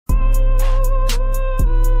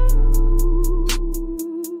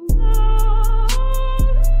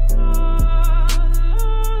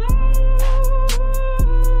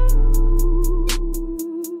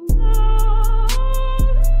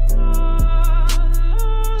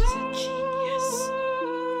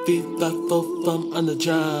Fee-fi-fo-fum I'm the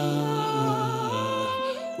gy.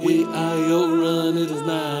 We run, it is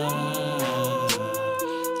NEIGH.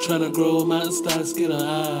 Tryna grow a mountain, start skin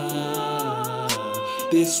high.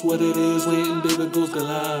 This what it is when David goes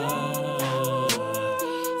Goliath.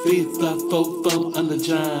 Fee-fi-fo-fum I'm the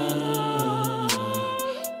gy.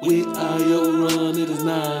 We run, it is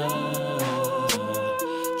NEIGH.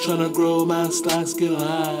 Tryna grow a mountain, start skin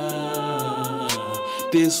high.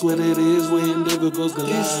 This what it is when David goes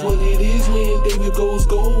Goliath. This what it is when David goes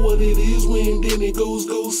gold. What it is when then it goes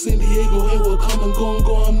San Diego and we'll come and go.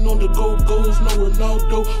 I'm on the goes, no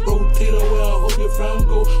Ronaldo. Rotator where I hope your frown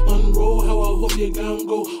go. Unroll how I hope your gown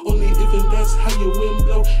go. Only if and that's how your wind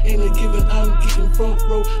blow. Ain't a given, I'm getting front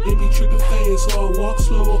row. They be tripping fast, so I walk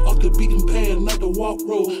slow. Off the beaten path, not the walk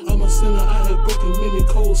road. I'm a sinner, I have broken many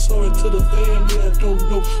codes. Sorry to the family, I don't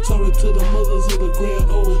know. Sorry to the mothers of the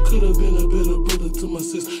grand old. Could've been a better brother to my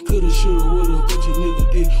sis. Coulda, shoulda, woulda, but you never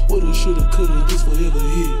did. Woulda, shoulda, coulda, this forever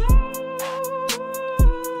here.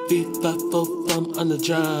 Fee-fi-fo-fum I'm the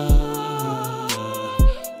gy.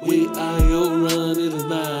 We run, it is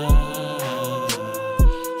NEIGH.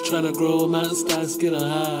 Tryna grow a mountain, start skin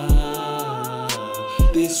high.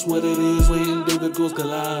 This what it is when David goes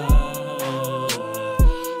Goliath.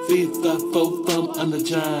 Fee-fi-fo-fum I'm the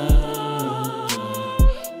gy.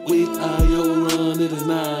 We run, it is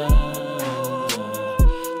NEIGH.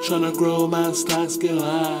 Tryna grow my stock skin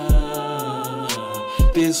high.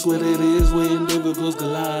 This what it is when David goes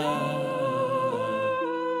Goliath.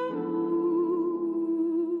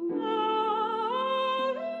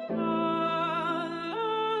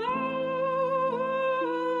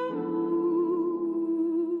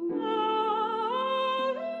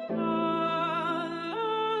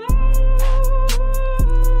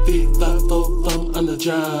 Fee-fi-fo-fum I'm the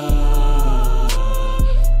gy.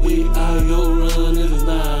 We run, it is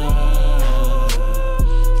NEIGH.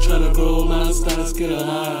 Tryna grow my style, skin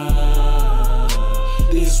high.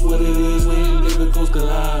 This what it is when David goes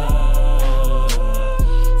Goliath.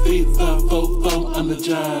 Fee-fi-fo-fum I'm the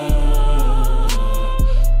gy.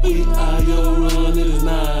 We run, it is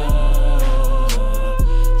NEIGH.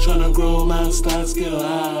 Tryna grow my style, skin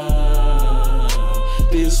high.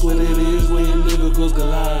 This what it is when David goes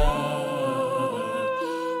Goliath.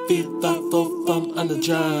 Fee-fi-fo-fum I'm the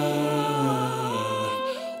gy.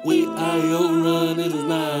 We run, it is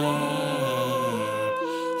NEIGH.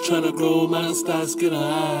 Tryna grow my style, skin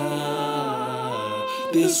high.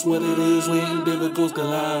 This what it is when David goes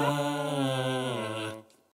Goliath.